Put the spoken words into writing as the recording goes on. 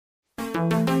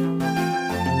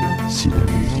Si la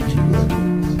musique est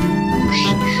bonne, ne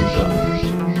cherche pas,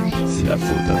 c'est la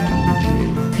faute à ton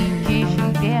DJ.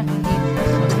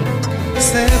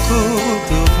 C'est tout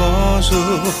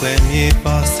bonjour, premier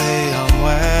pensé en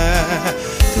moi.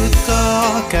 Tout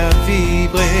corps qu'a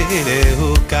vibré, les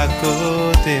hauts qu'à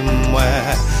côté moi.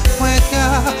 Moi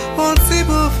car on dit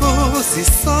pour vous, si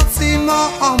sentiment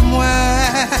en moi.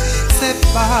 C'est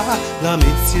pas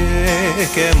l'amitié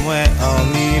que moi en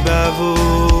y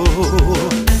bavou.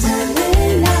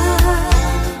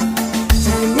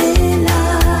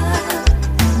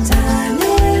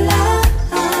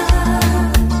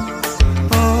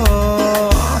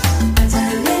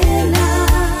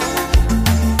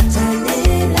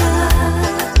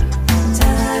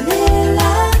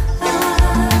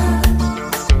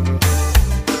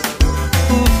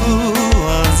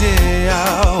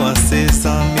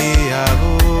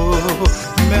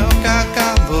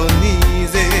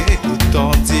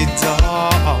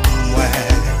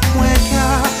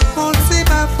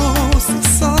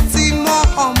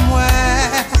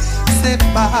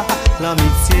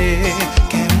 L'amitié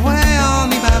que moi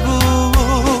en y babou.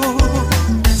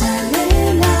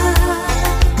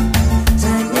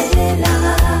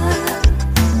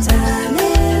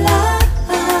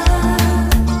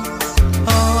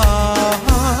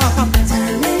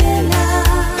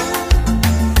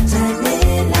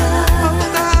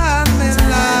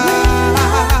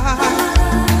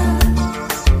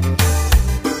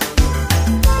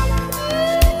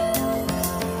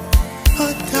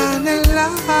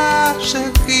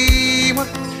 Chérie, moi,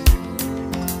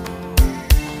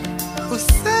 pour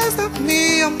ces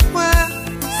amis en moi,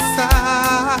 ça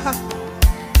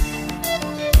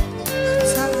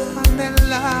n'est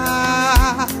là.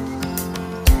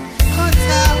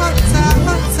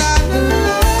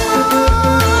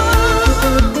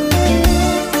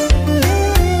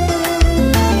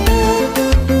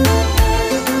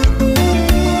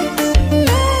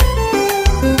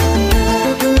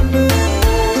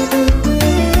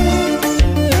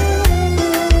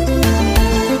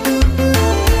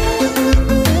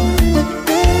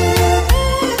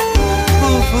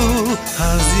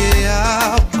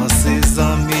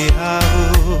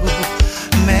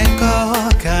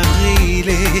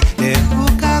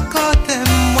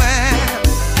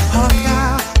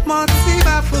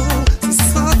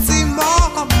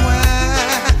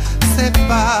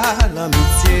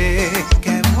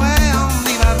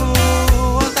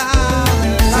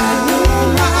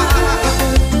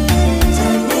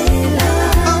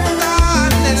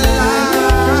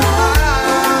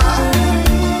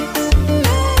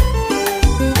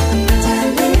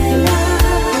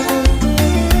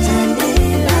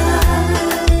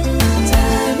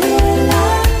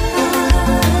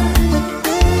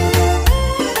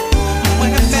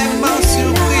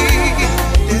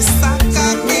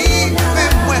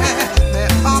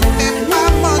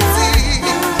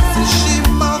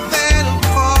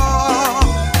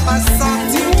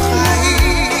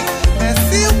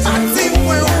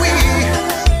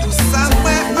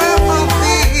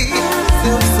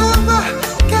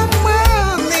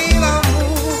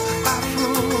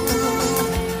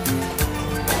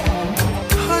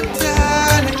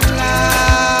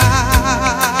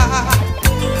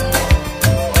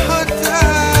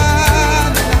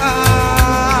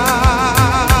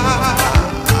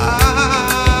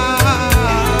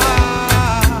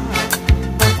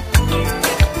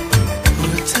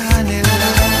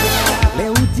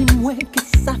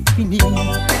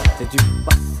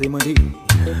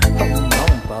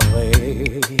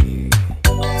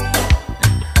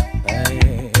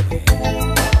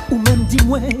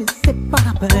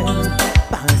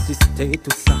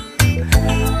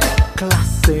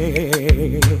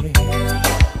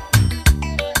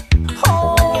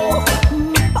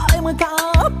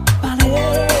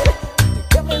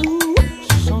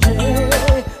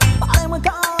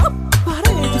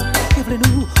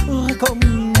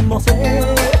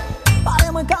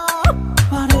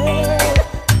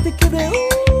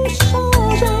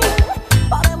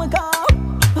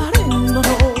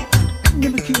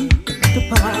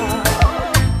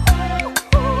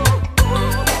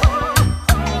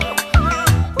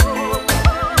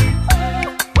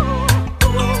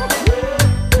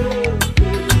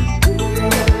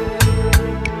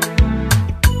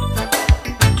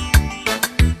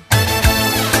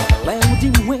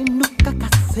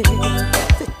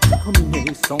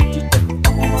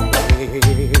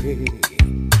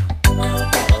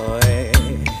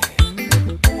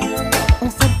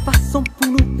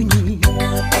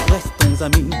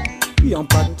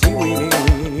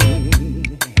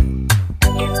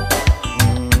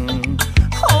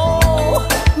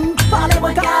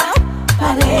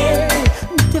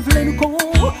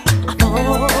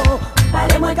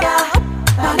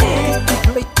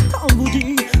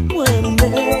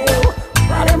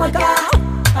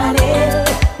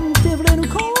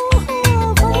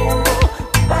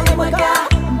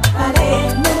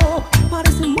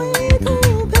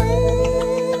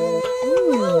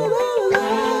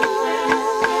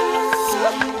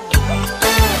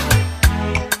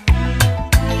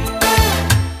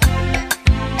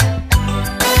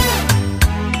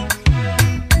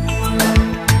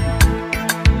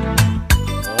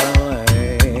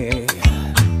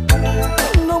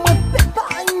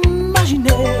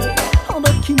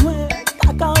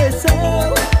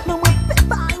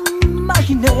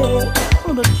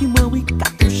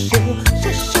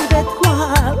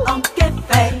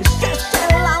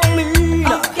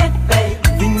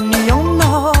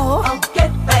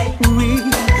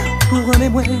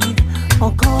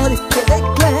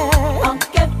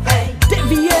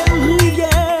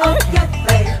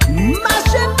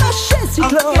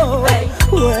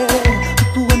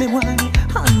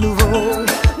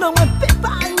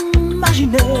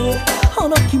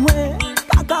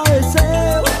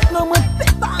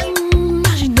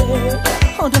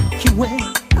 Pendant qu'il est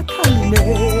à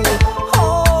calmer.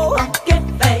 Oh,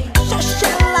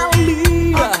 chercher la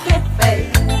vie.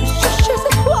 Chercher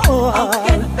c'est quoi?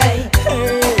 Hey,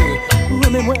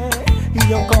 remets-moi, il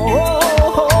y a encore.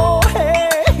 Oh,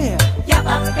 hey.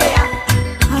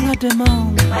 À la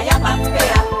demande.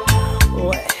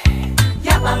 Ouais.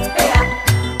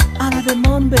 À la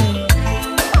demande, babe.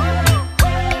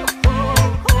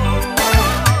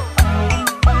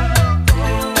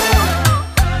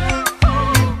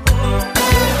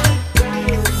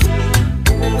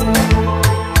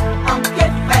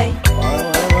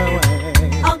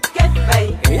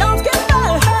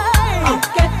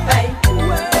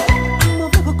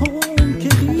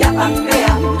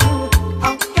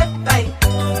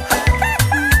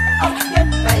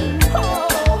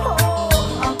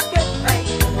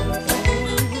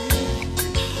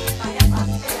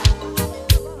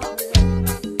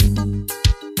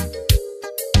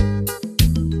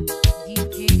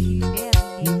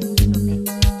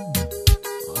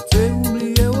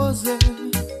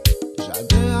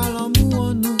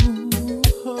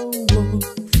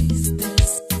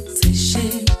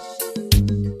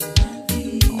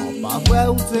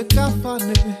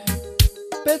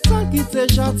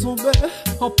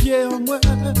 En pied en moi,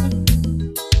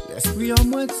 l'esprit en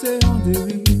moi, c'est en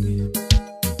dérive.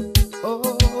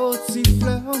 Oh,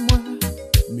 sifflet en moi,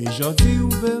 mais j'en dis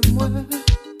ouvert-moi.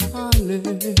 Allez,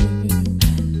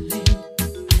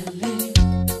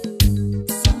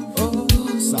 oh,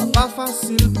 ça pas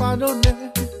facile pardonner,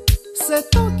 c'est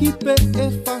toi qui peut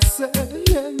effacer.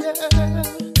 Yeah, yeah.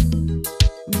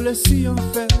 Blessé en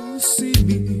fait aussi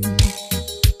bien.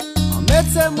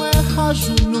 Mettez-moi à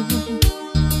genoux,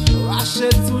 lâchez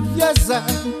toute vieille.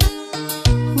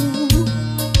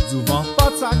 Devant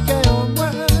pas ta quai en moi.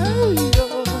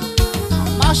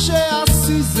 Marcher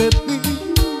assis et puis,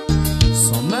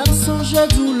 sans même songer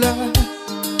douleur.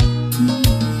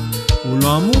 Où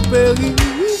l'amour périt,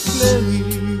 flérit.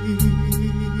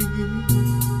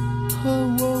 Oh,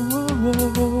 oh, oh,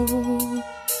 oh.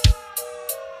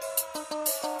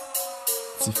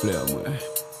 Petit fleur, moi.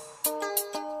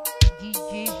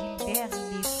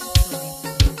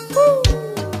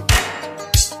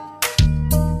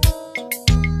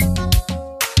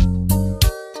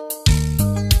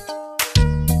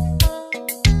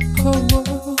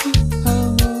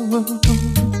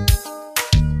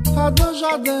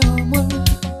 Jardin en moi,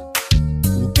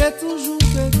 où qu'est toujours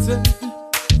été,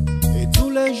 et tous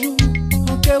les jours,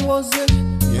 on qu'est osé,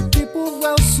 y'a qui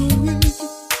pouvoir sourire.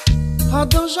 À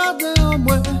dans jardin en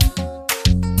moi,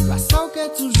 la sang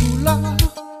qu'est toujours là,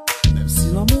 même si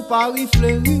l'amour Paris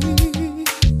fleurit.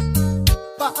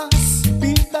 Passe,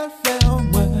 puis belle fait en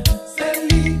moi, c'est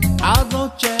lui. À dans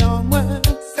qu'est en moi,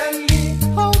 c'est lui.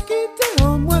 Oh, quitte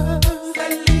en moi,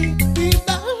 c'est lui. Puis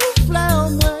belle fleur en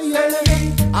moi, c'est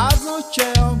lui. À dans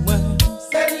qu'est en moi,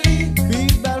 c'est lui. Puis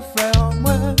belle fleur en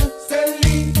moi, c'est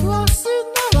lui.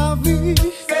 Racine à la vie,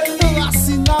 c'est lui.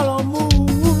 Racine à l'amour.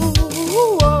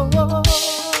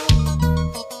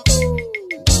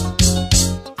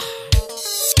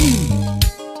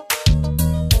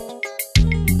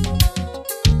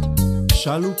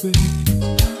 Chaloupé.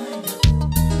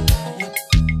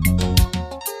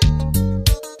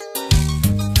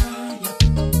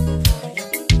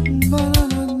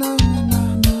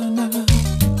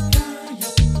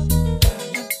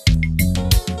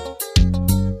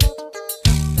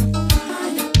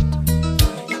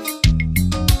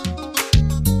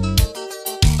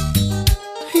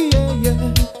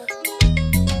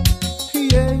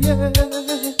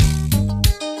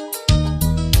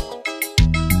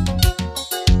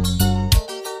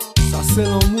 C'est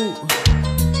l'amour.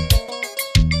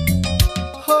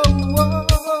 Oh, oh,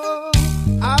 oh.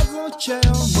 Avant-hier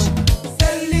en moi,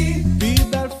 c'est lui. Puis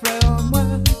belle frère en moi,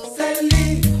 c'est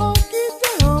lui. Oh,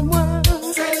 quitte en moi,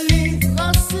 c'est lui.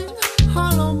 Racine à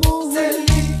l'amour, c'est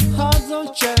lui.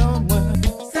 Avant-hier en moi,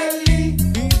 c'est lui.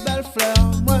 Puis belle frère en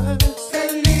moi, c'est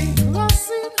lui.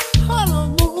 Racine à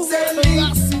l'amour, c'est lui.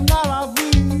 Racine à la vie.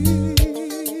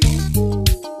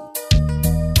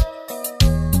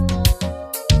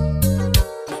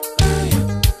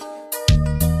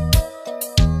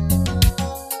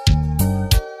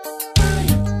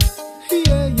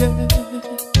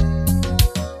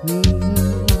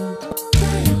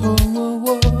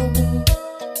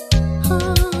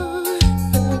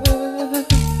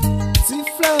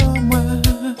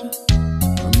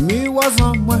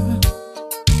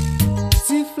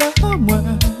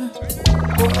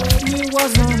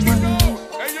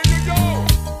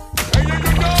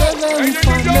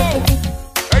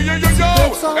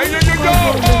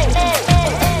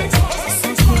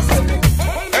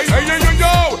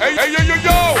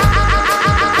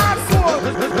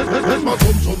 Laisse-moi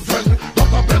zoom zoom zen dans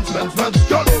ta Benz Benz Benz.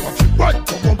 Girl, quand tu white,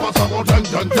 ton bon passe avant gang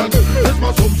gang gang.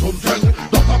 Laisse-moi zoom zoom zen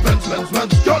dans ta Benz Benz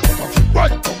Benz. Girl, quand tu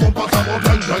white, ton bon passe avant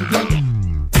gang gang gang.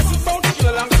 Guess it's bound to kill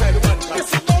alongside the one car.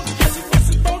 Guess it's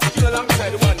bound to kill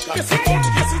alongside the one car. Guess it's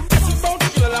bound to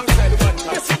kill alongside the one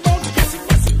car. Guess it's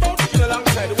bound to kill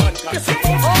alongside the one car.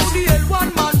 Oh, the L1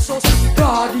 man so sweet,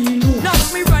 God he know. Knock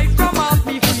me right from off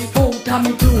me feet, out of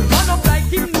me clothes. Man up like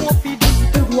him no feed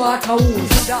the water hose.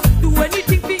 Do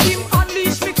anything for him,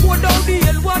 unleash me code down. The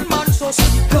L1 man so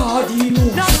sweet, God he know.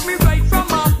 Knock me right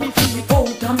from off me feet,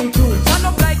 out of me clothes. Man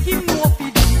up like him no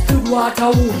feed the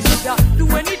water hose. Do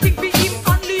anything for him,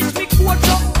 unleash me code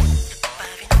down.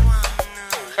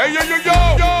 Hey yo yo yo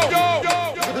yo yo yo.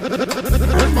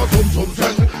 Laisse-moi zoom zoom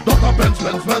zen dans ta Benz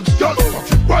Benz Benz. Girl, quand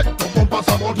tu white, ton bon passe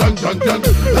avant gang gang gang.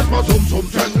 Laisse-moi zoom zoom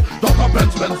zen dans ta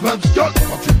Benz Benz Benz. Girl,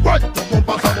 quand tu white, ton bon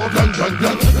passe avant gang gang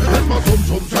gang. Laisse-moi zoom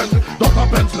zoom zen dans ta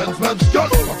Benz Benz Benz. Girl,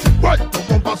 quand tu white, ton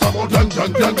bon passe avant gang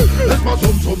gang gang. Laisse-moi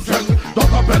zoom zoom zen dans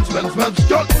ta Benz Benz Benz.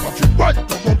 Girl, quand tu white,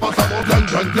 ton bon passe avant gang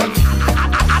gang gang.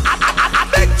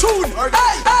 Big tune.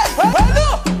 Hey hey.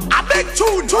 A big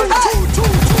tune.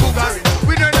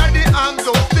 We don't have the hands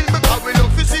up thing because we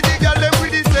love to see the girl them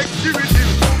with the security.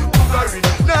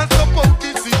 Now support the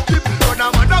system. When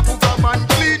a man a put a man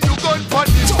clean, you gun for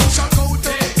him. Just shout out,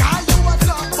 girl, you a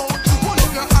talk about. Hold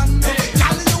up your hand,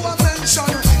 girl, you a mention.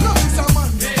 Love is a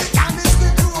man, and it's the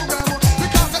program.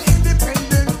 Because you're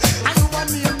independent, and you a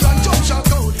name brand. Just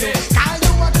shout out, girl,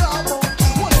 you a talk about.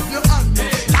 Hold up your hand,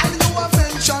 girl, you a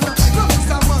mention. Love is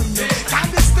a man,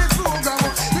 and it's the program.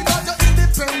 Because you're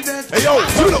independent. Hey yo,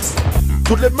 look.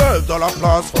 Toutes les meufs dans la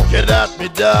place font get at me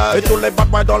dog. Et tous les bad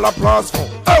boys dans la place font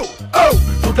oh oh.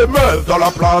 Toutes les meufs dans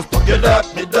la place font get at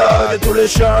me dog. Et tous les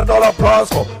chiens dans la place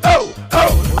font oh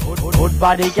oh. Good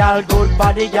body gal, good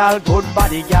body gal, good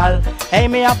body gal. Hey,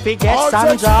 me up to get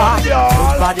some job.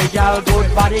 Good body gal,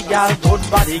 good body gal, good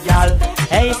body gal.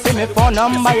 Hey, see me phone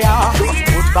number, yeah.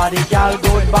 Good body gal,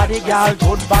 good body gal,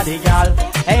 good body gal.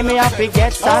 Hey, me up to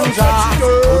get some job.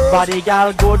 Good body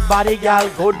gal, good body gal,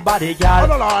 good body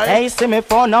gal. Hey, see me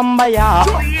phone number, yeah.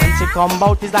 When she come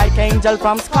out, is like angel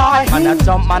from sky. Man a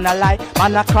jump, man a lie,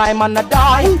 man a cry, man a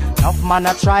die. Enough man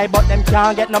a try, but them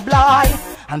can't get no blind.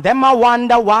 And them I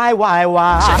wonder why.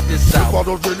 Check this out. Pas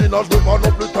d'Angelina, je veux pas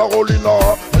non plus Carolina.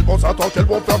 Elle pense à temps qu'elles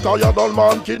vont faire carrière dans le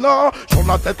mannequinat. J'tourne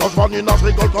la tête quand je vois Nina, je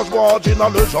rigole quand je vois Gina.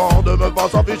 Le genre de me pas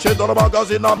s'afficher dans le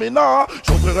magazine Amina.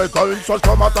 J'ouvrirai qu'à une seule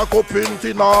comme à ta copine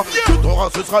Tina. Tu t'auras,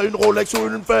 ce sera une Rolex ou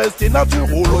une Festina. Tu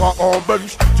rouleras en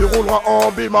Bench, tu rouleras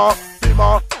en Bima.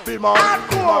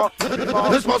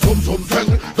 Laisse-moi zoom zoom zen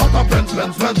dans ta Benz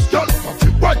Benz Benz. Girl, quand tu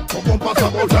white, ton bon passe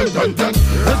avant gang gang gang.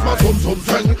 Laisse-moi zoom zoom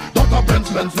zen dans ta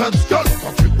Benz Benz Benz. Girl,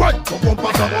 quand tu white, ton bon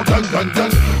passe avant gang gang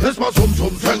gang. Laisse-moi zoom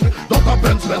zoom zen dans ta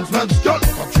Benz Benz Benz. Girl,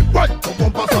 quand tu white, ton bon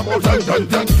passe avant gang gang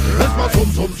gang. Laisse-moi zoom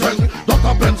zoom zen dans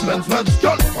ta Benz Benz Benz.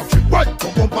 Girl, quand tu white,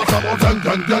 ton bon passe avant gang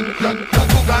gang gang gang.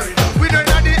 We don't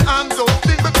have the hands up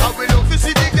thing because we love to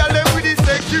see the girl them with the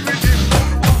security.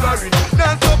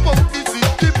 Now support the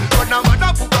system. When a man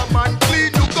a put a man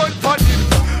clean, you gun for him.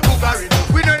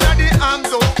 We don't have the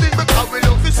hands up thing because we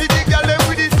love to see the girl them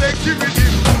with the security.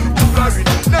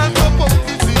 Now support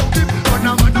the system. When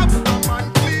a man a put a man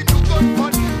clean, you gun for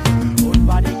him. Good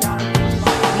body gal.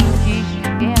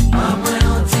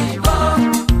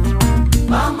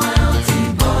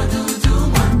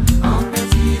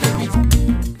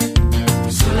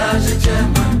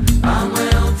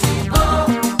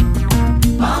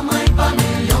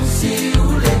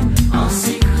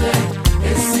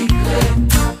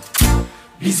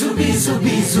 Bisous, bisous,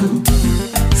 bisous.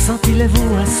 Senti les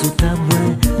voix sous ta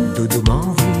main, doudou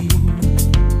m'envie.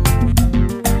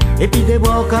 Et puis des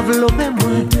bras enveloppés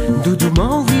moi, doudou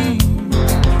m'envie.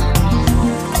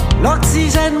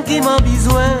 L'oxygène qui m'a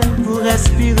besoin pour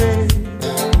respirer.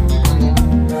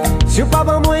 Si pas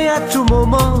bon moi à tout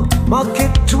moment, manquer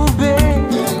de tomber.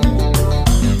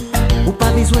 Ou pas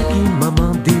besoin qui m'a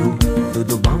demandé,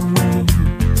 doudou m'envie.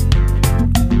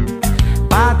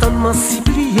 Pas tant de m'en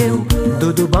plié,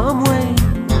 dodo ban moi.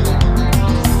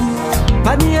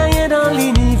 Pas ni rien dans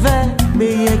l'univers,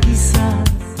 mais y'a qui ça.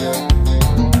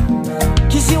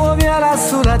 Qui si revient là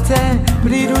sous la terre,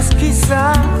 plus douce qui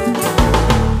ça.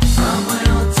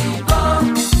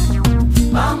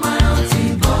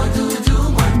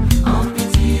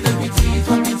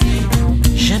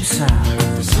 J'aime ça.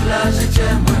 Soulager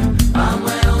j'aime moi, pas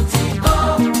moi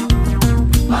anti-bon.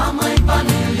 Pas moi pas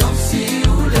million si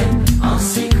roulé, en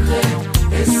secret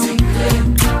et secret.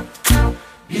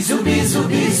 Bisous, bisous,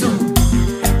 bisous.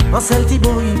 En celle qui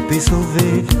bon, il peut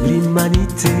sauver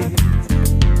l'humanité.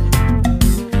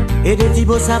 Et des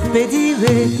Thibos ça peut dire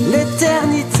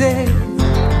l'éternité.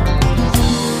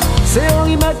 C'est un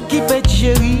remède qui fait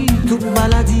chéri toute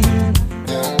maladie.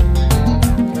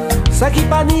 Ça qui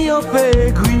pas ni au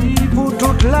pégris pour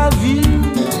toute la vie.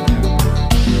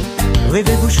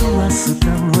 Rêvez-vous choix sous ta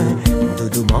moins,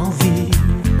 dodo m'envie.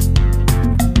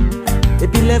 Et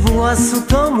puis lève-vous sous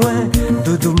ta moins,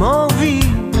 dodo m'envie.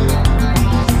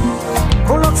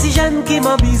 Pour l'oxygène qui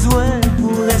m'a besoin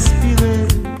pour respirer.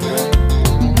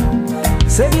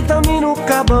 C'est vitamine ou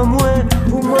cabane moins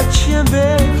pour moi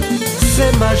tienber.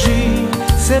 C'est magie,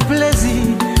 c'est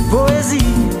plaisir,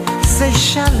 poésie, c'est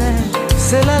chalet,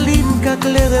 c'est la ligne qui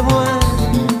éclaire moi.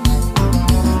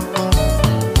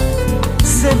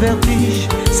 C'est vertige,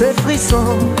 c'est frisson,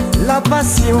 la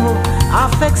passion,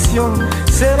 affection,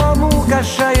 c'est l'amour qui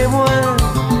chaille moi.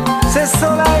 C'est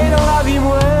soleil dans la vie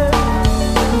moi.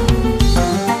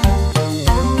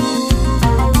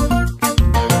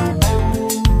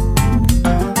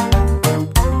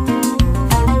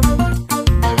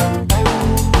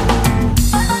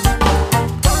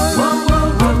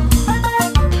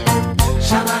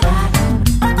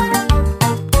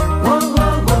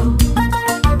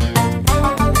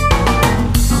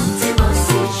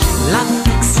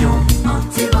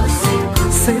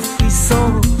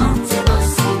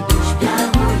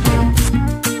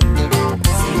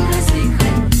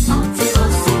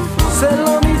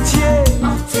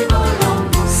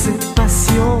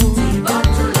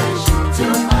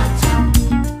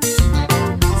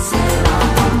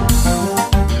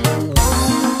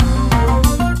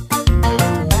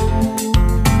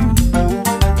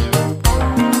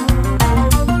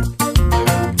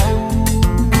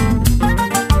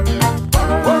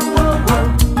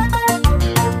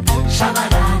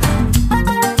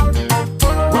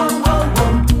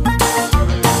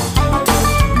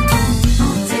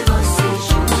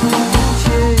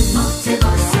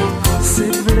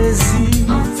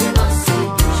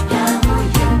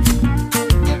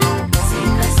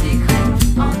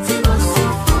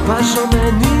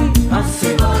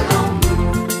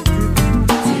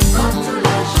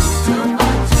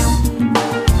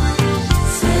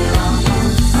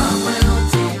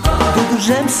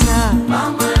 J'aime ça.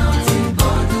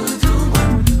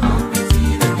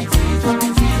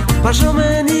 Pas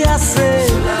jamais ni assez.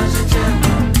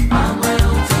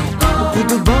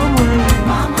 Tout bon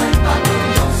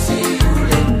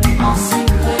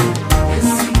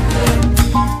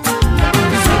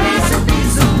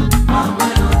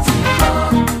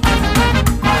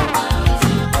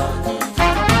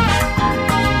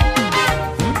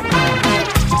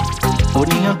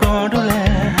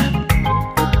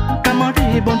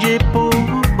bon Dieu pour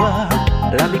voir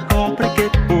la vie compliquée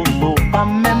pour vous, pas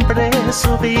même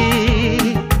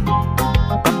sourire,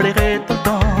 pas pleurer tout le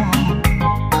temps,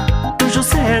 toujours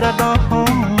serré dans mon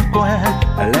coin,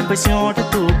 l'impression de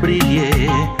t'oublier,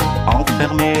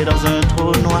 enfermé dans un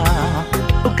trou noir,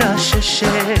 au cas chercher,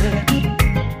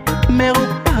 mais au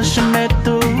pas jamais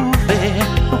trouvé,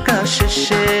 au cas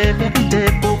chercher, vérité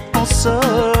pour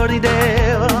consolider,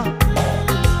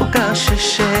 au cas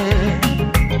chercher.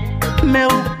 Mais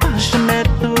où pas jamais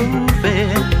trouvé,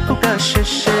 où qu'à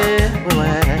chercher,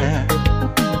 ouais.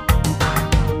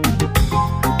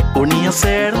 On y a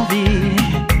cette envie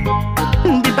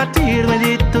de bâtir,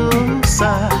 mais de tout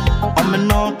ça, en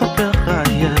menant ton cœur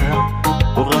ailleurs,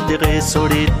 pour enterrer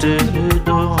solitude,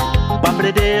 pas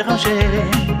me déranger,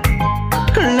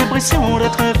 l'impression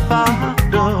d'être un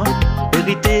fardeau,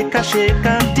 vérité cachée,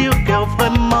 qu'un dire cœur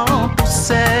vraiment pour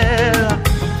celle.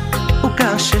 Où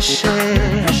qu'à chercher,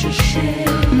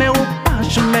 mais où pas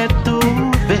jamais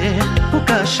trouvé, où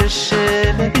qu'à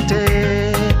chercher,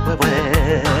 vérité,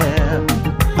 ouais.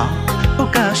 Où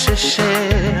qu'à chercher,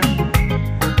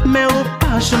 mais où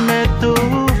pas jamais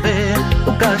trouvé,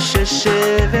 où qu'à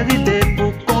chercher, vérité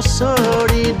pour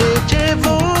consolider, Dieu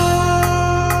vous.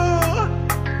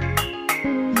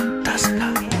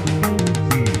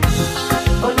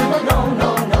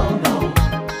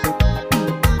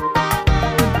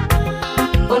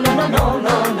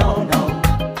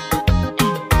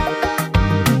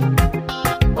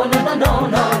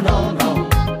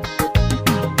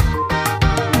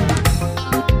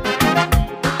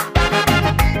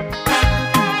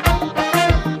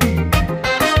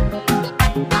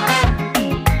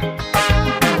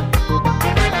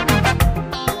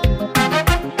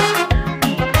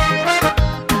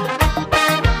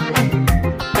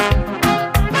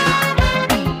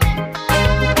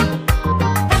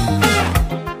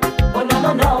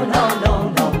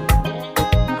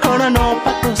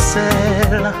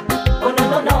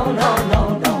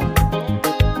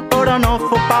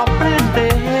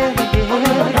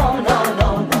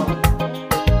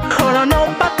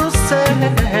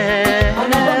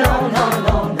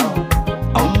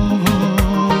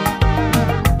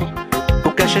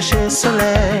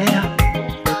 soleil.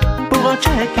 Pour un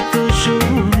tchèque qui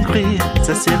toujours brille,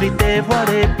 sincérité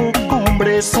voilée pour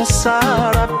combler son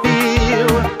salapille.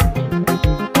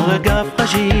 Un regard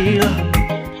fragile,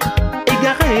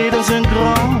 égaré dans un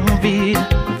grand vide,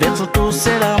 versant tous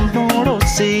ses larmes dans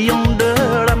l'océan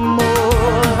de l'amour.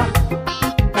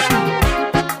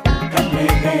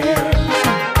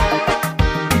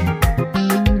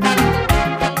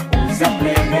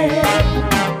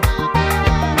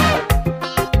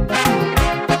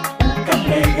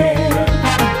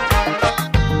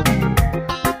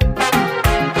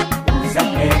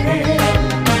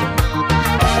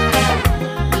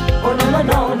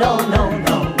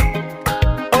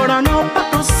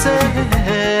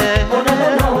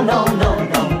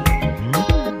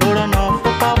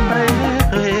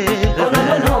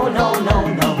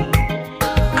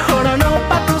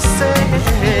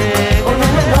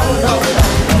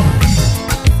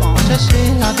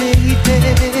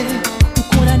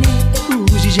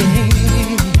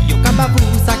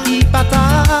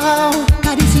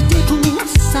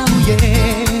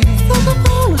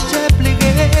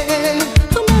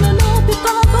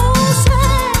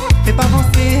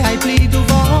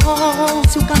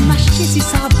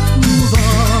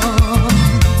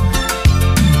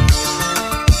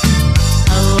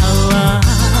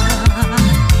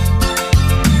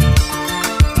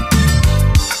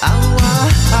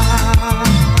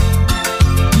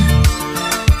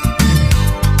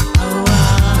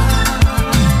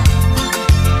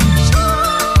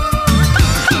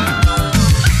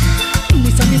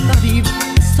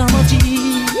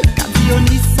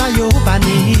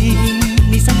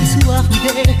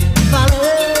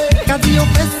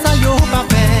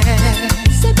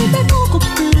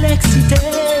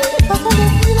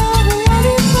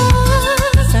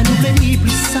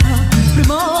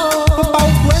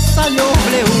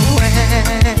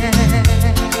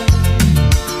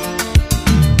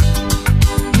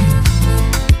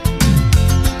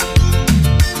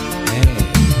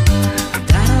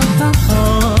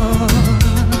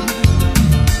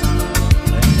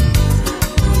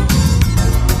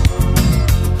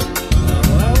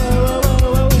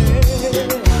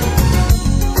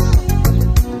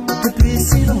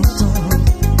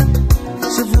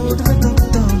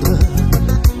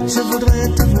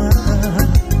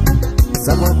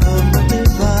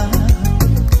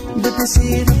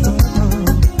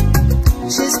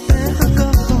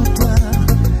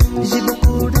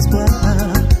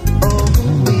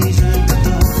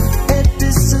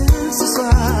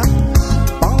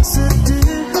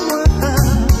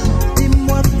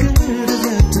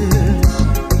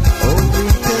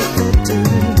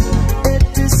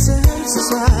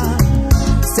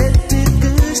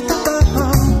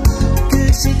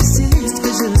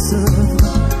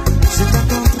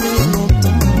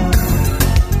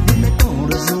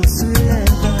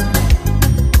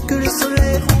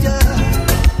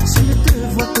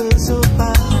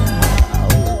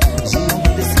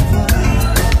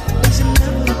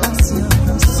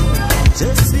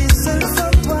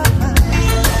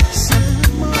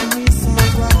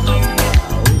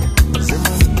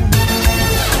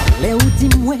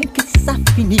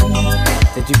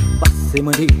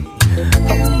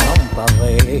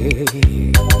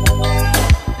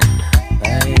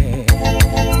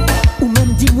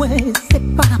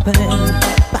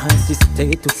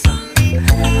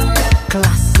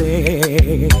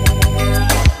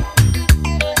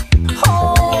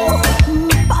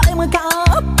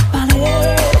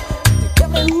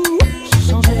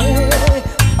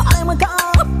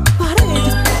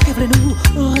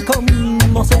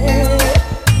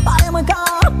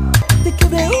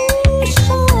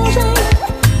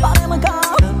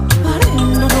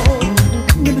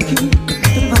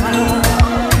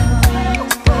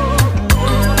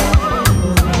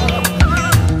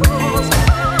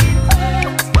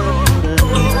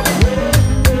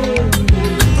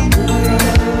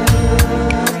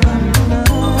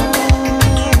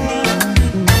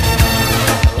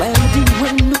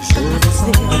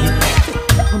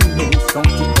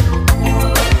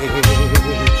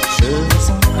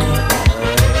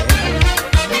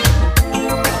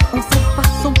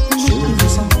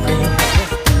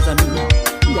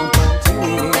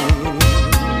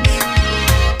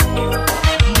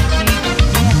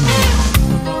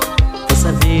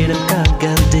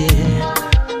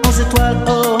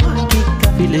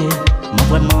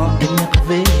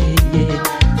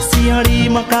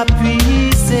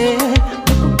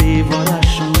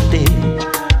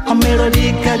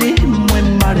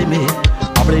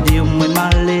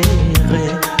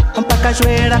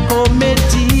 Jouer la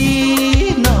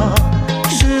comédie, non,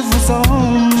 je vous en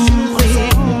prie,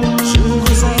 je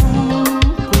vous en prie.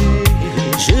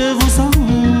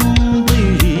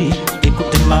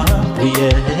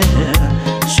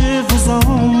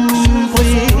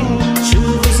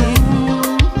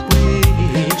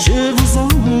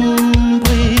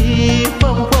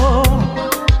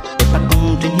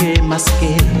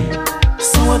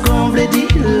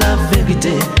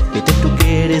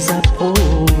 les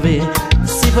approuver.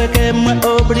 Si vrai que moi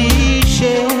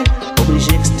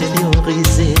obligé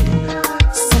extérioriser.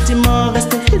 Sentiment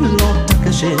resté longtemps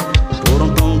caché pour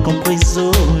longtemps comme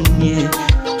prisonnier.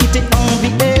 Quitter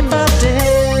envie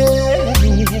évader.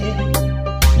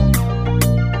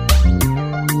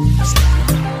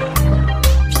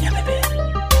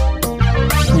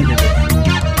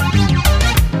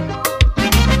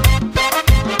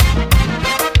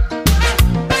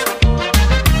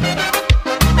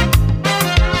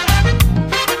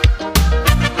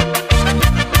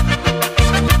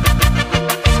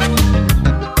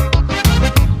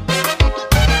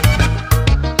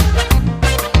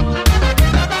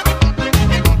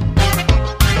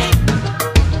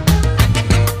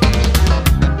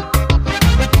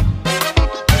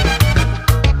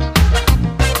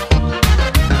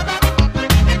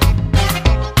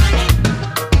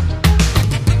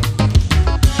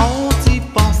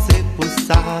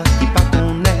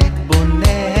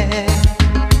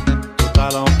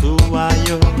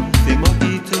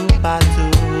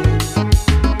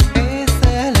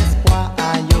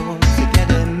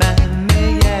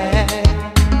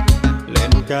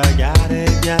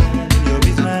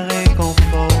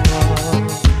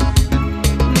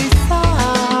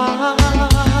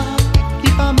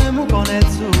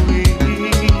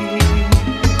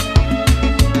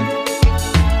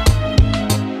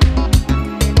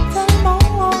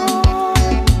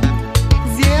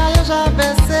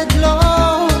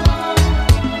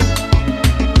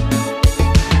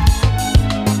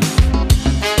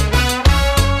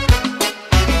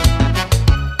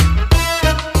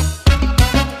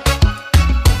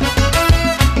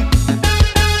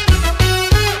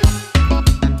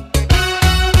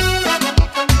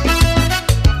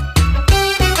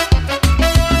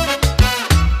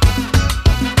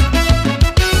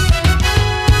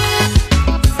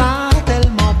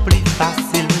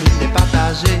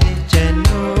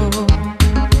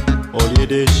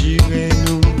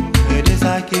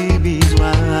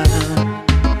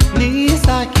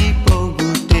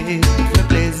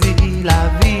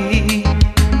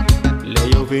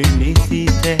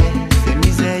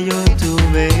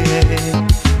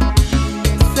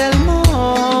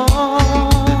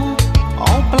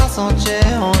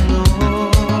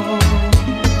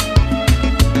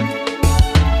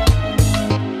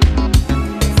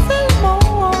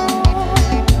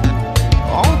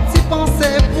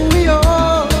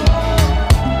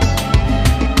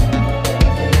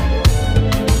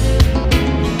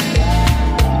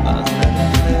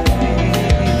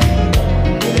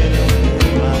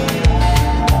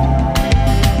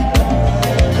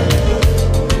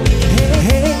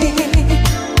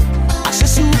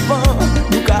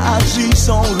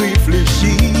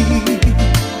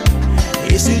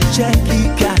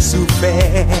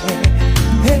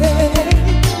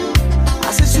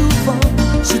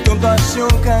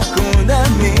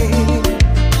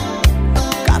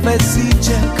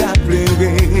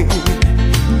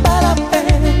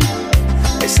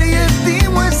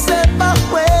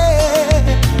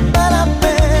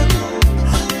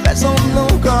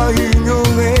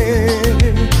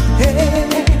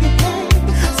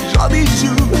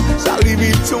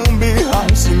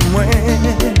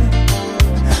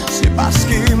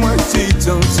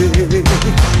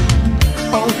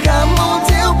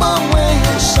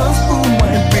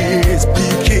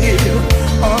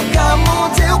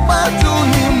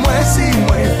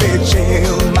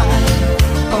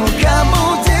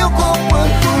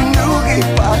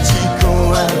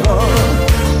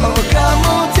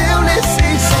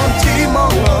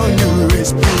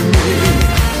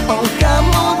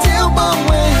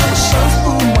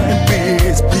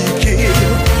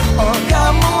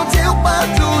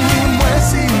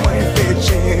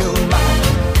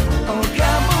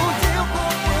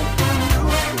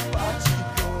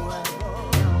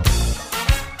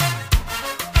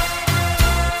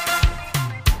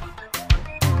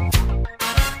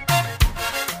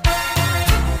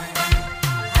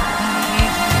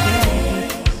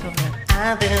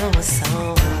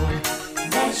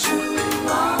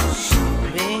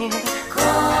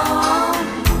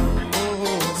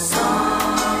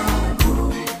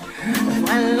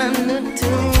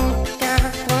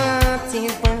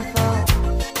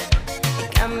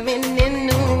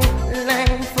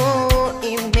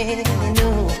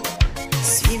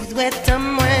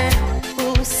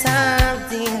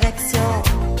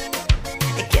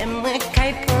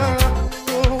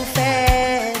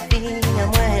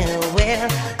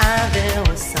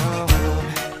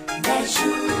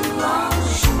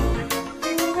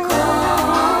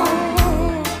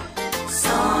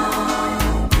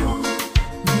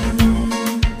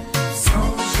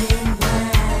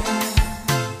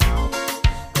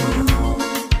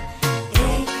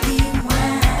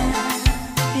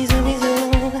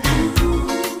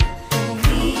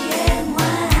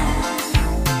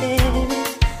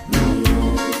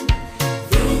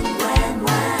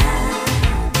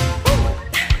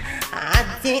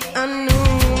 Gardez en nous,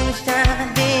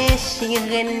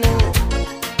 déchirez-nous,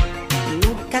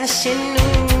 nous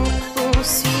cachez-nous,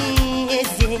 poursuivez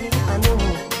en nous,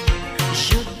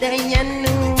 joue derrière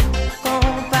nous,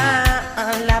 combat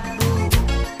en la boue.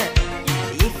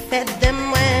 Il fait de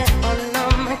moi un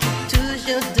homme qui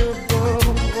toujours debout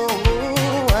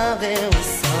avec le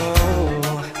son.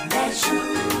 Les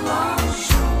jours en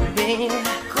jour,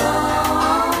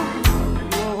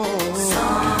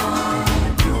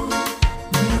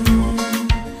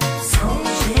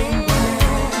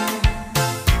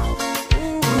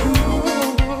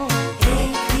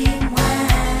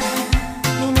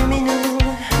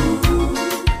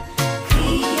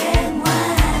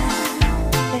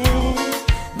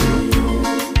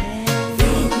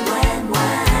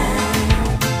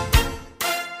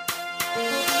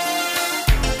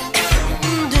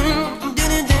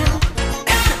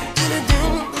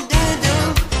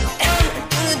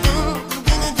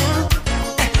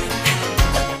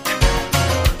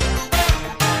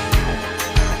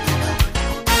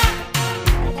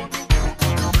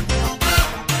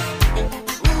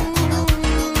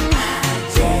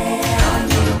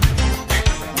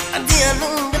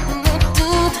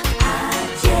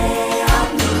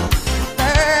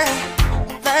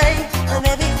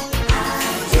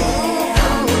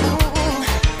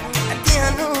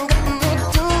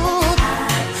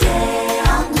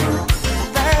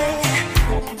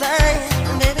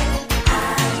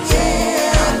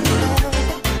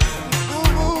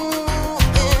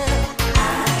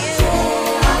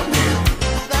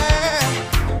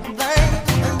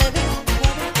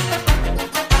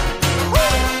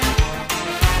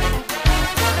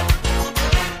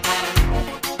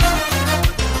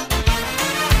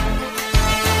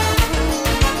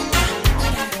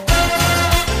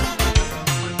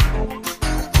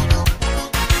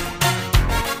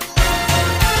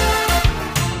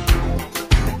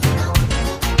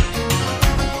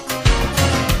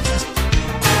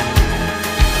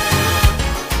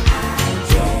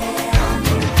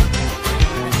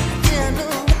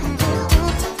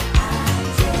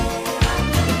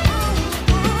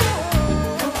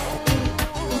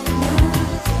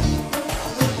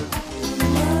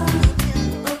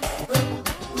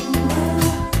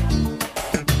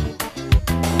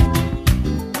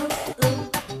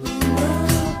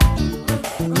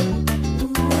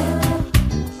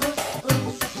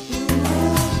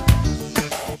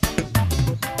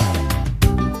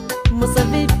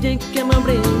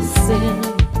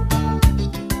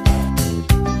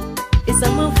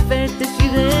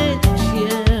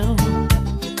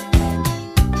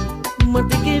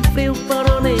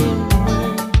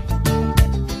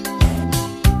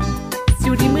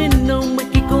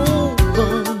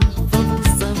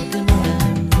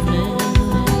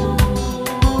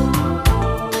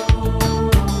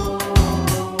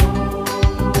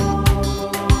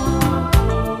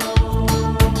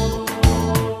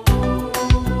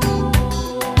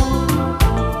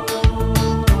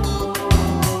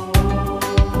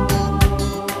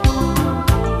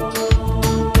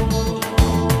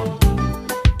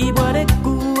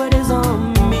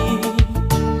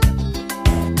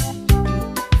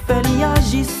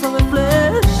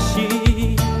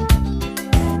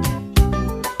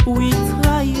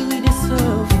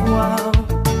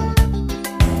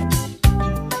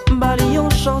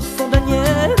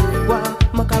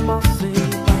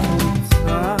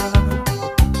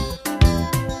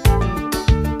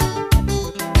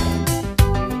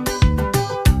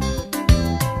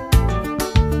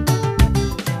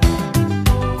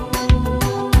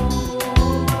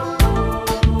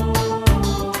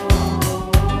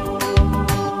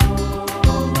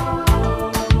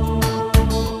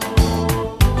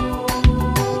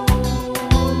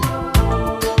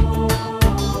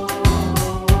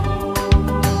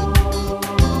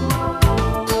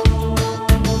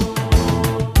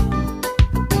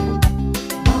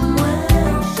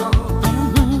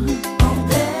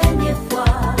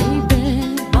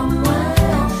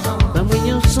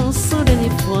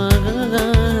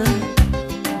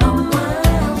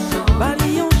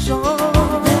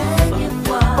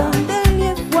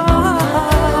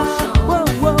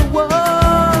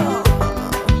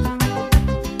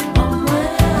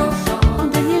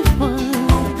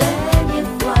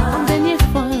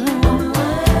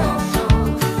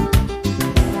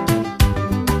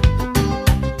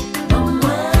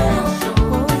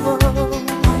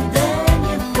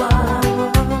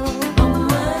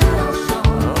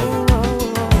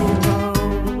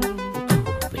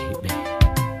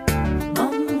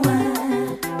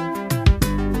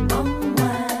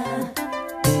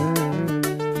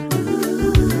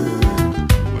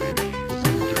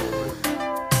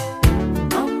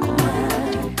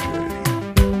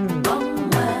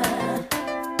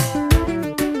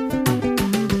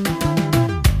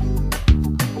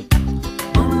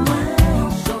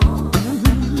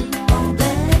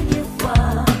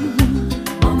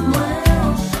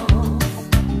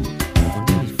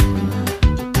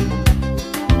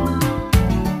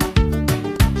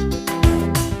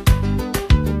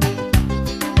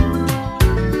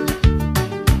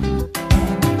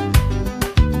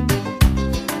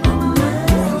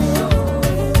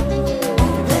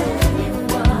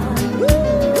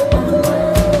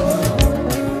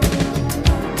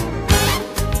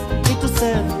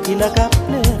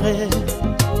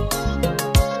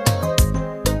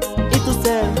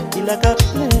 la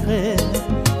carrière.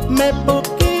 Mais pour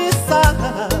qui ça?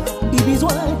 Il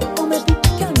besoin on met du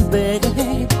calmer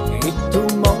et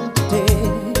tout monter.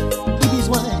 Il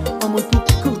besoin on met tout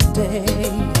coûter.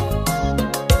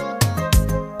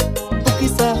 Pour qui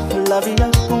ça la vie a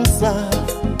comme ça?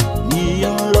 Ni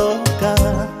en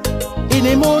local. Il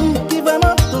est monde qui va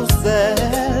m'en tout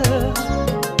seul.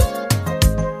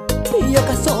 Il y a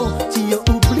qu'à sortir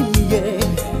oublié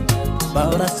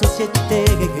par la société.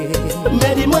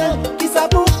 Mais dis-moi qui ça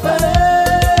pour faire?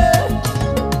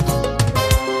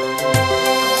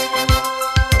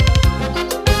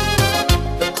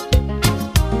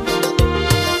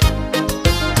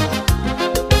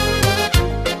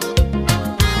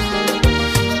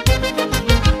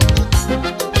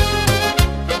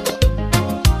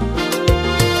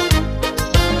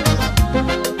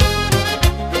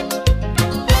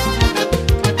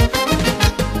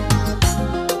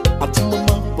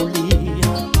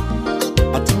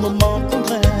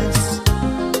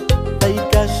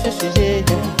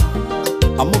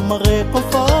 Un moment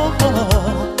réconfort,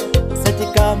 c'était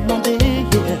qu'à demander,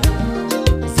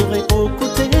 serait pour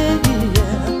côté,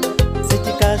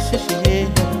 c'était qu'à chercher,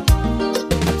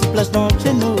 un petit place dans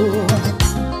chez nous,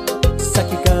 ça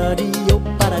qui carie au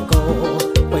paragon,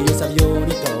 voyez sa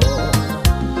violito,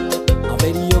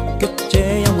 avec yo que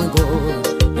t'es un wingo,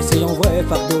 essayons vrai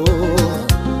fardeau,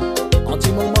 un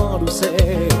petit moment douce,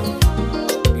 et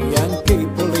un qui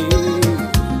poli,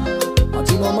 un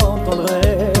petit moment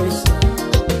tendresse.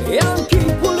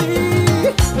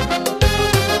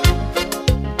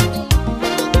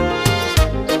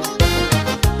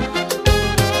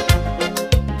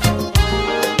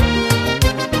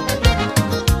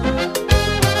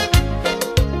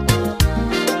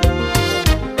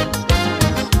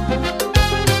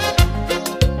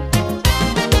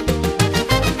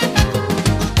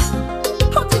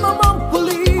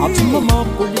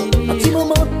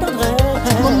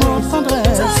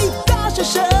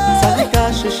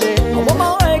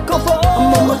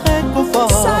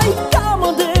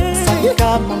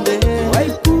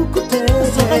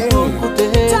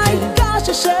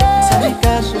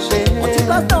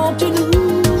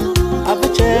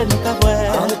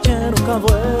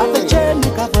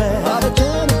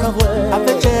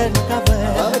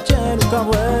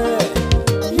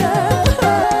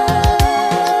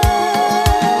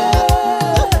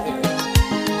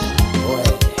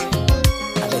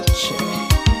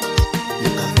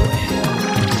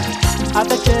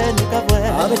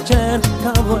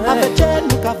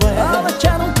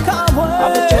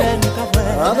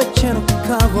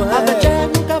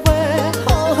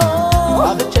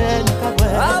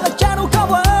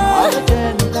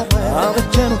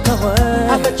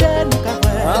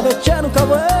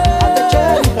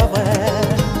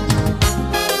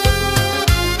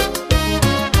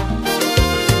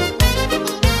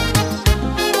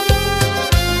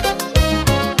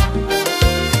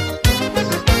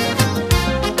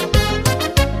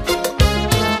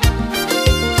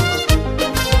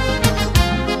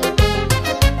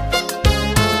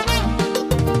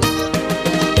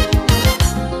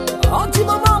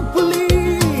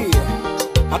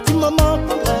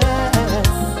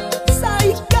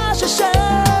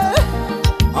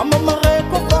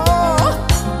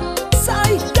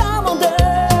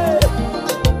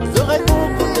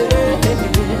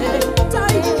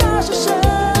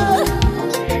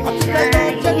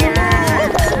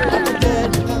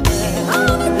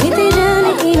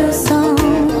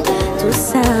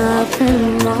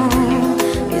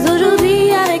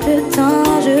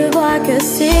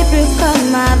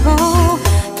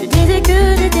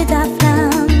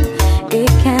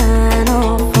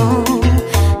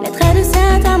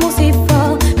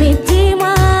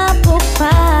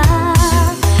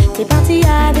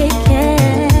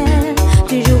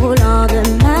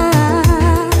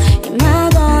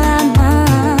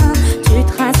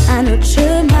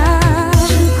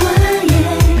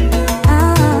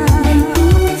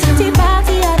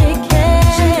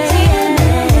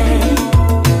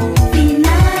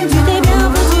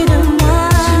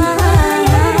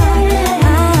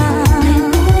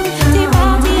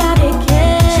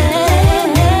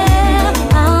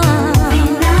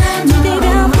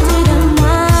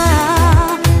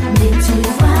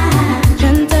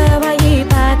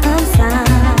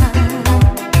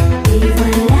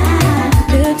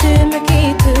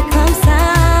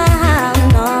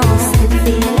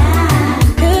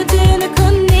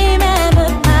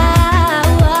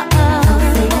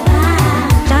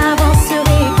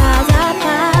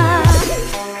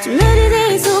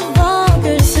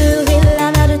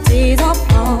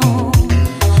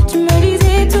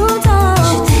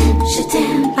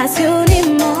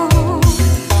 passionnément.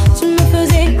 Tu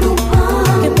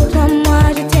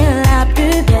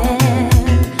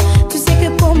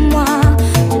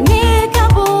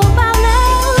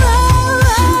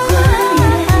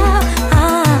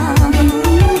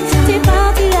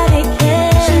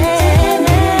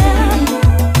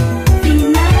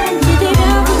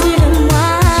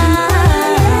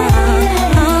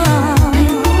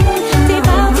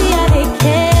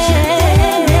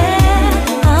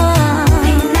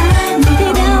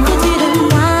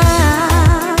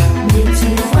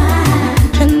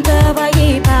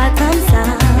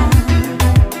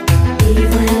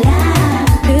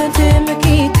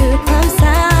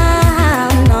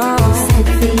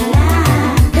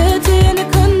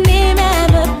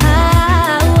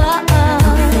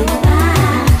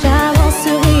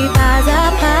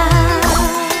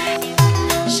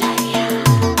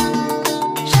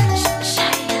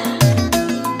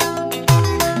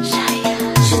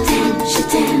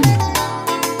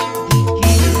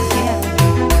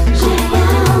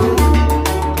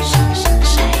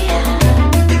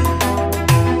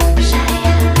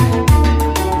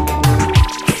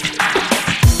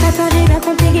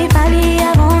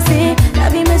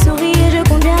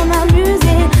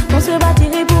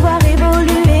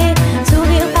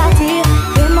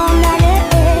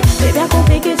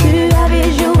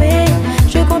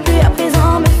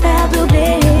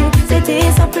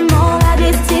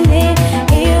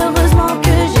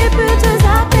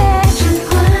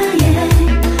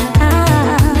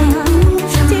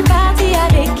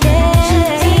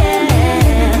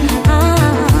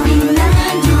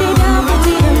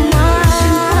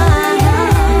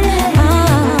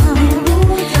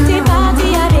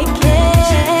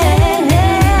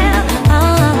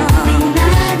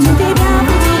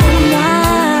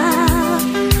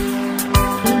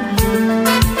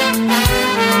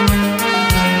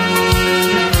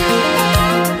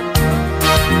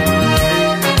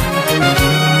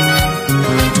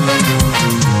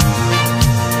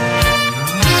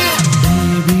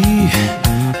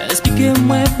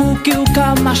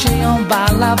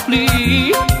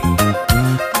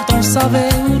savais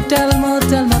ou tellement,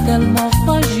 tellement, tellement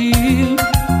fragile.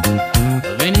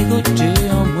 Venez côté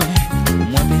en moi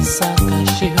mais ça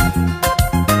caché.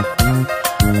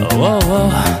 Oh oh oh,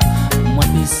 moi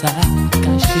mais ça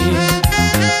caché.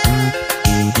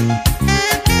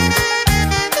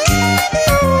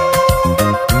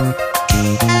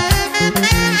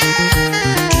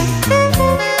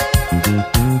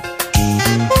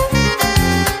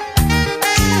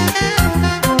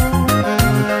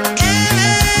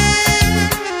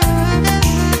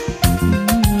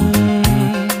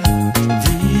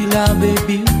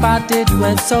 Te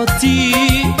doit sortir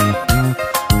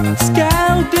parce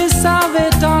qu'elle te savait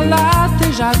dans la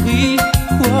déjà gris.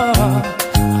 À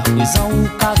présent ou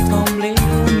qu'à trembler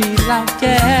ni la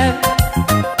quête.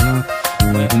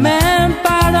 Ouais, même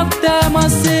pas docteur, moi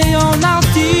c'est un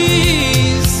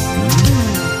artiste.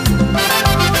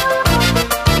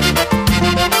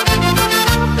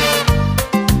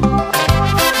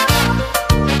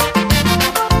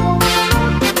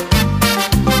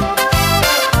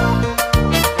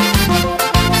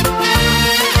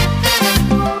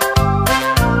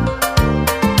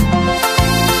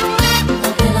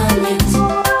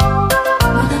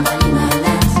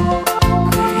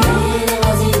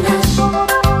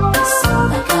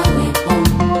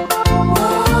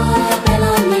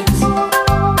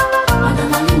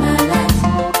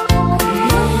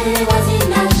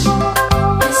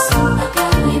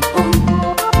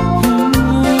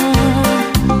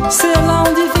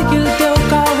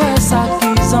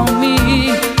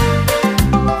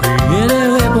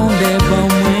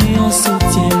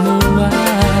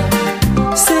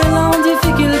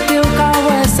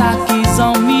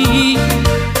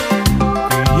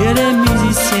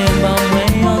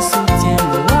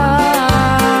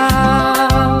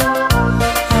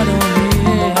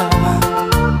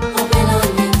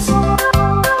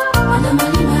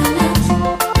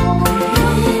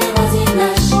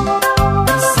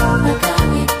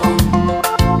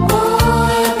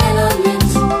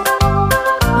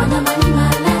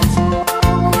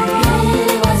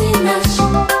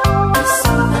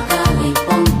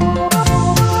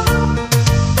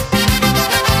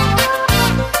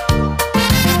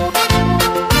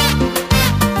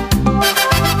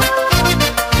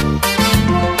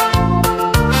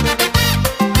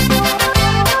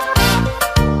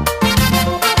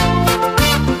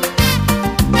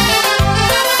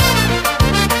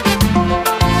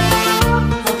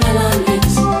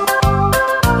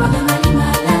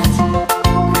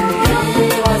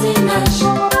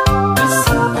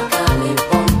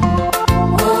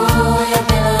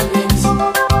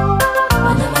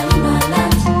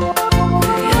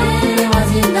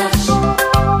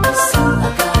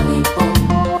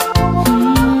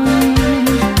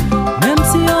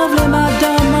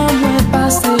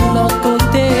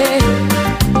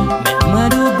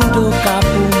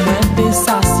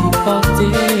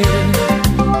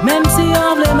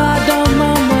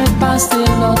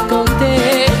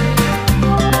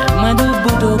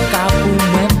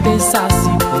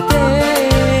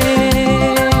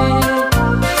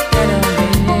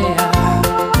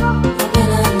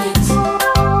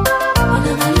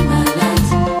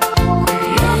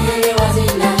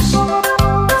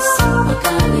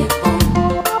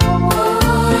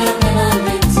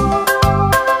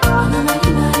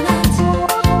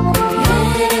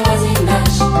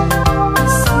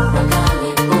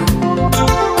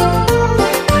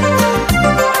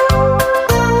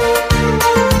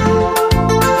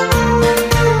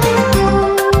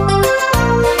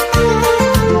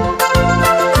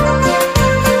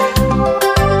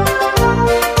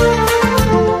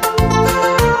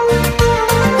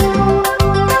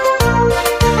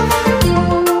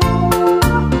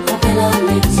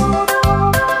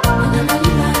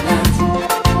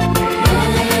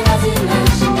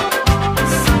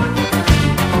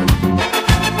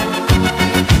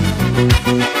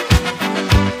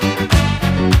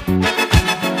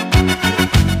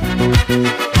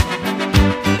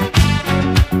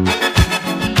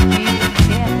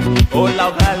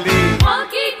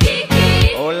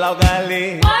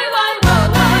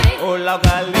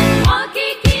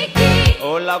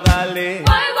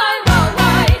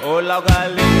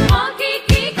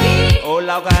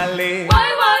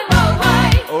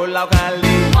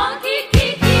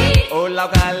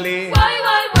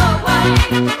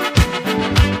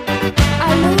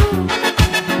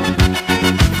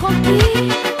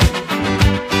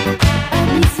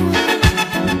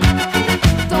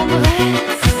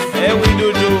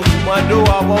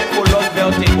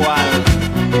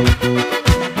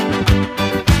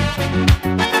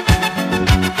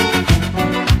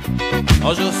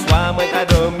 Bonjour soir, moi t'as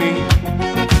dormi.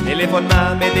 Téléphone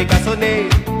m'a, mais t'es cassonné.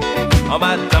 En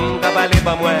madame qu'a parlé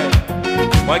pas moi.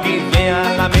 Moi qui viens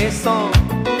à la maison,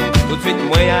 tout de suite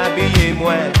moi habillé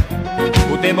moi.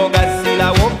 Pour tes bons gars si la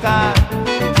woka,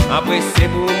 après c'est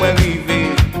pour moi arriver.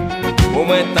 Au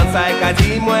moins tant ça est qu'à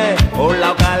dire moi, oh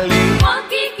la calé.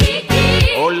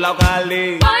 Oh la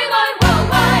calé.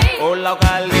 Oh la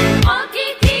calé.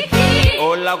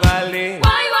 Oh la calé.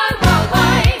 Oh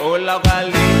la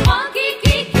calé.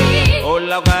 Oh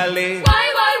la calé.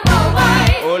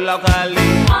 Oh la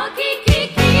calé.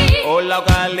 Oh la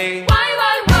calé.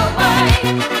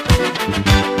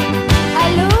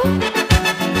 Allô?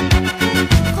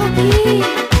 Robbie,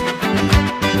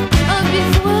 un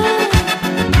besoin,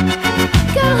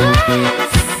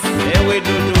 caresse. Eh oui,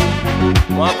 doudou,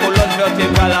 moi colonne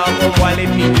vertébrale on voit les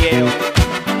pinières.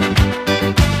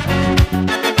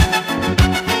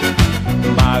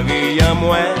 Marie en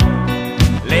moi,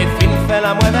 les filles fait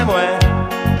la moi de moi.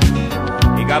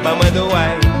 Et quand moi de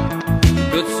ouais,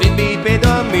 tout de suite bipé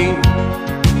dormi.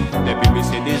 Depuis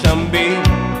c'est des jambes,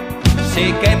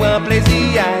 c'est qu'elle prend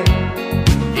plaisir.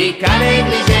 Et qu'à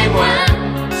négliger moi,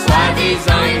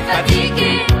 soi-disant il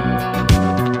fatigué.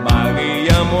 Marie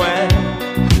en moi,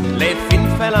 les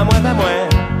filles fait la moi de moi.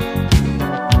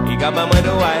 Et quand moi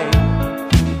de ouais,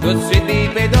 tout de suite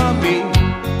bipé dormi.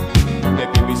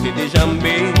 Depuis c'est des jambes,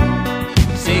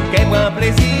 c'est qu'elle prend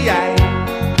plaisir.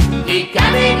 Et qu'à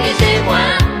négliger moi,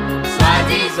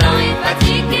 soi-disant il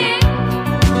fatigué.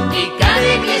 Et qu'à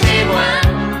négliger moi,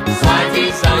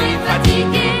 soi-disant il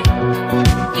fatigué.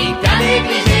 Et qu'à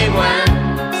négliger moi,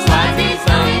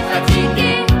 soi-disant il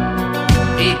fatigué.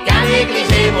 Et qu'à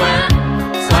négliger moi,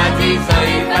 soi-disant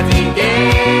il fatigué.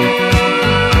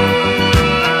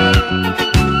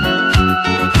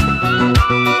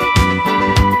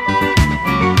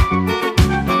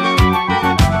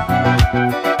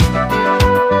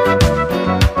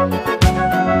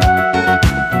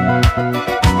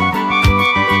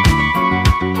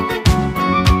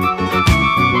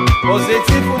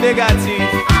 Positif ou négatif?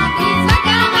 Un bis à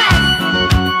caresse,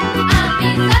 un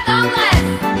bis à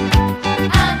tendresse,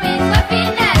 un bis à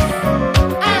finesse,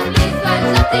 un bis à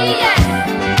gentillesse.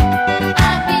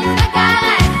 Un bis à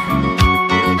caresse,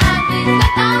 un bis à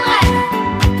tendresse,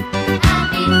 un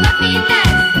bis à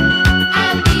finesse,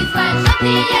 un bis à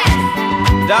gentillesse.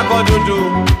 D'accord doudou,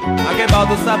 à quel part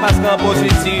tout ça parce qu'en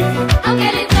positif? En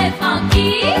quel est très Francky?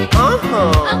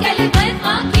 En quel est très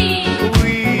Francky?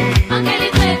 Oui. En quel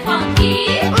est très Francky?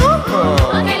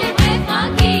 En quel est très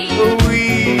Francky? Oui.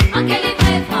 En quel est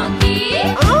très Francky?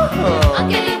 En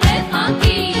quel est très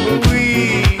Francky? Oui.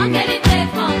 En quel est très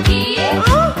Francky?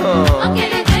 En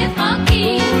quel est très Francky?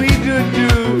 Oui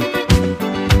doudou.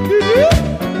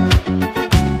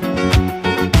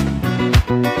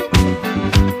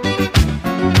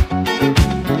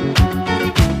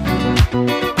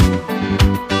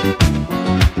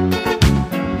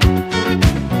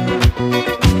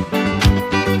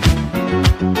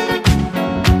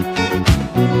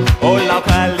 Oh la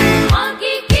calé.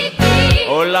 Francky Kiki.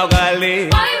 Oh la calé.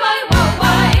 Why, why, why,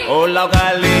 why? Oh la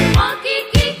calé. Francky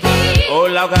Kiki. Oh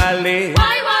la calé.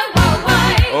 Why, why, why,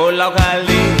 why? Oh la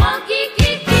calé. Francky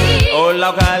Kiki. Oh la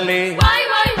calé. Why,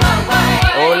 why, why, why?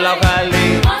 Oh la calé.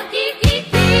 Francky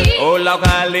Kiki. Oh la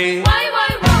calé. Why,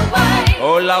 why, why, why?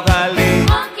 Oh la calé.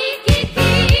 Francky Kiki.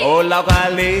 Oh la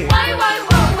calé. Why, why,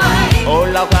 why, why? Oh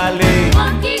la calé.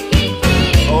 Francky Kiki.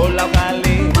 Oh la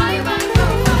calé. Why, why,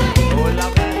 why, why? Oh la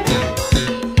calé.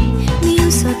 Oui,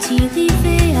 où sortir,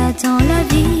 river, attend la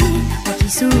vie, un petit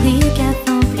sourire qui a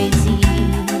tant plaisir.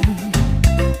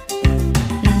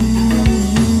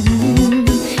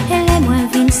 Elle est moins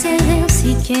vine, serrée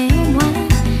aussi qu'elle est moins,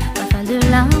 afin de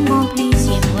l'âme remplie,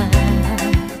 moi.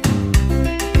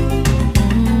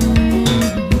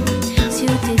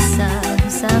 Sur tes sables,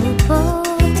 ça vous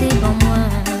porte bon moi.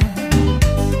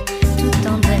 Tout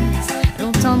tendresse,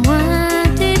 longtemps moins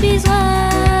tes besoins.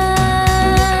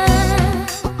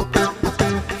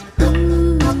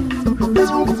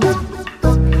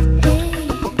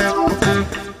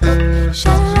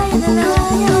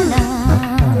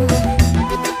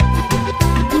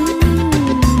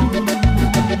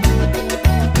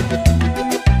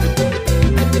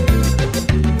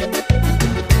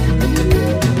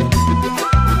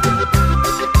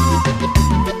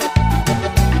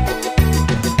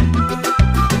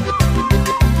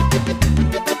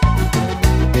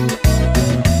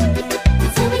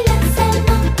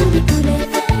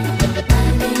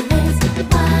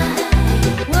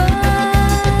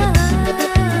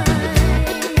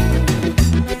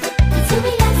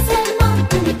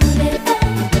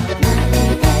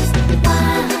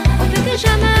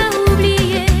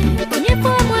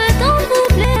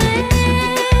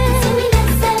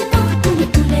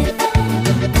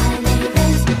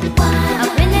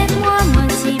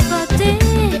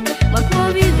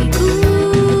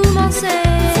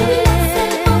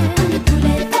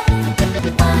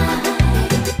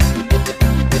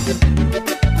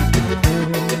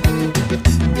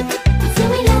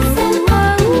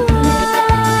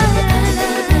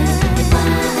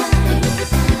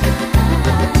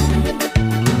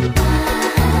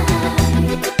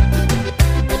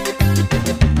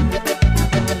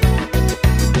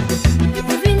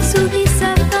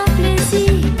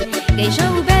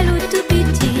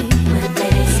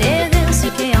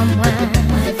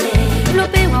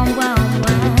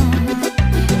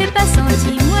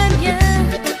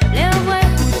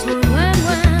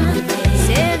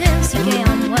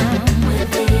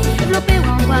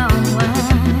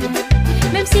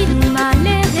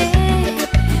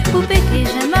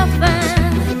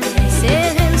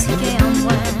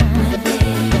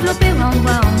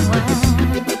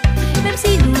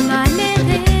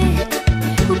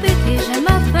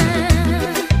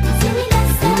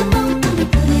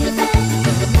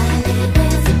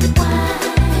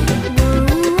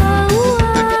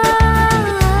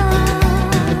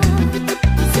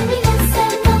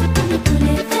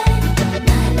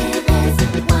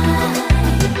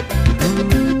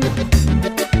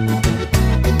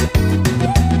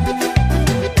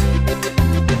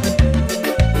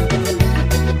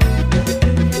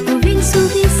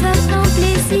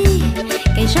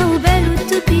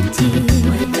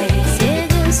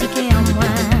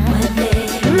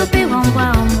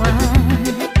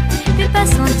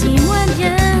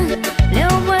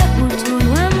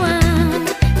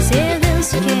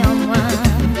 qui en moi,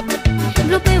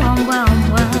 bloqué en moi,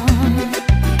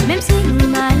 même si nous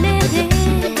malheureux,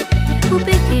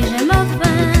 coupé que j'aime enfin.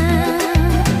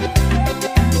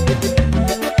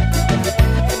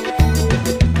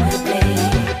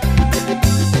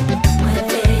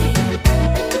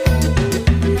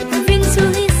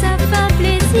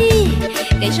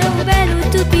 Et je belle ou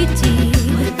tout petit,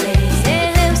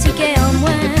 c'est aussi qu'est en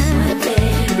moi,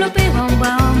 flopé en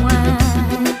moi,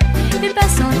 mais pas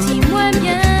senti moins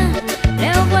bien,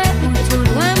 les envois ou tout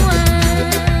loin moi.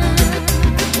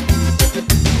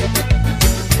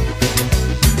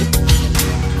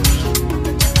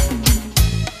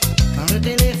 Quand le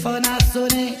téléphone a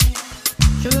sonné,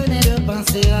 je venais de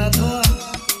penser à toi,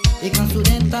 et quand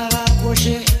soudain t'as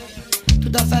rapproché,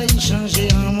 tout a failli changer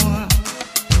en moi.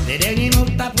 Les derniers mots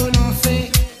que t'as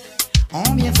prononcés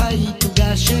ont bien failli tout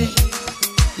gâcher.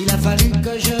 Il a fallu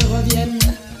que je revienne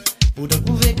pour te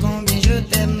prouver combien je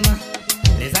t'aime.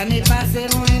 Les années passées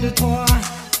loin de toi,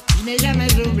 je n'ai jamais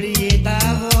oublié ta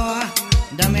voix.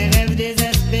 Dans mes rêves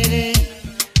désespérés,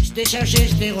 je t'ai cherché,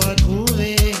 je t'ai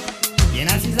retrouvé. Bien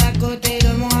assise à côté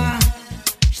de moi,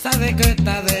 je savais que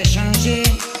t'avais changé.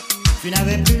 Tu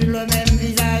n'avais plus le même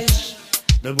visage,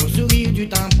 le beau sourire du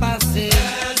temps passé.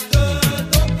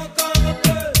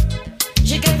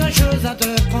 J'ai quelque chose à te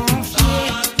confier.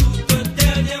 Ma toute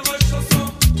dernière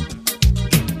chanson,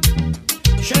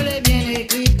 je l'ai bien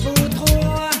écrite pour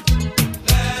toi.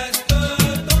 Reste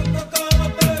donc encore un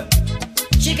peu.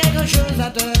 J'ai quelque chose à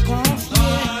te confier.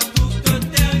 Ma toute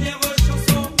dernière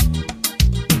chanson,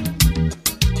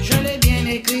 je l'ai bien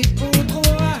écrite pour toi.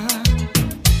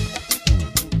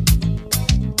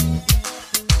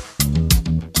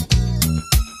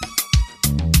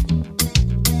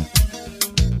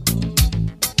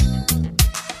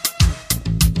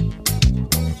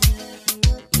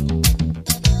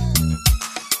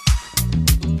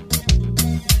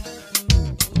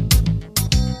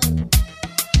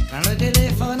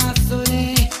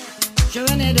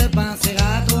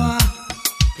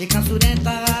 Et quand soudain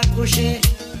t'as raccroché,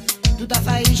 tout a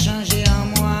failli changer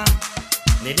en moi.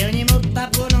 Les derniers mots que t'as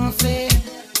prononcés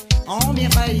ont bien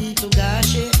failli tout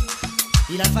gâcher.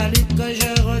 Il a fallu que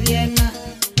je revienne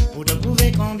pour te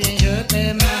prouver combien je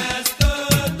t'aime. Reste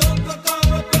donc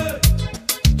encore un peu.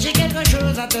 J'ai quelque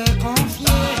chose à te confier.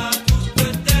 Ma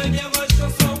toute dernière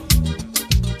chanson,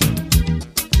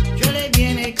 je l'ai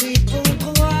bien écrite pour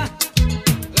toi.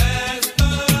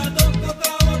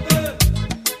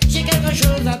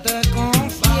 Chose à te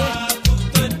confier. Ma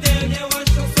toute dernière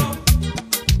chanson,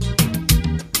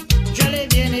 je l'ai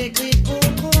bien écrite pour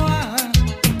toi.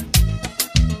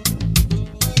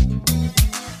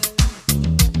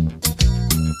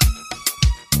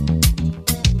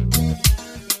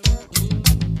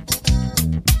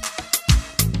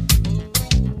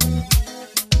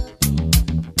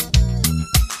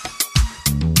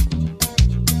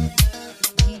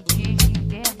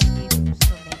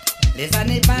 Les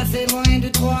années passées loin de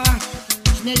toi,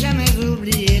 je n'ai jamais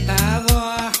oublié ta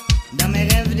voix. Dans mes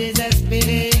rêves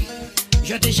désespérés,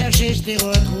 je t'ai cherché, je t'ai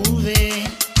retrouvé.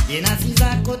 Bien assise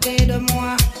à côté de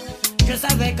moi, je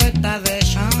savais que t'avais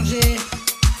changé.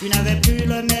 Tu n'avais plus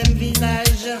le même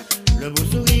visage, le beau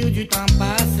sourire du temps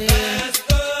passé. Reste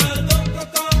donc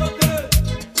encore un peu.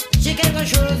 J'ai quelque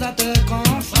chose à te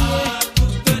confier. Ma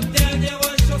toute dernière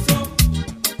chanson,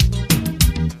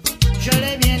 je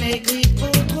l'ai bien écrite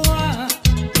pour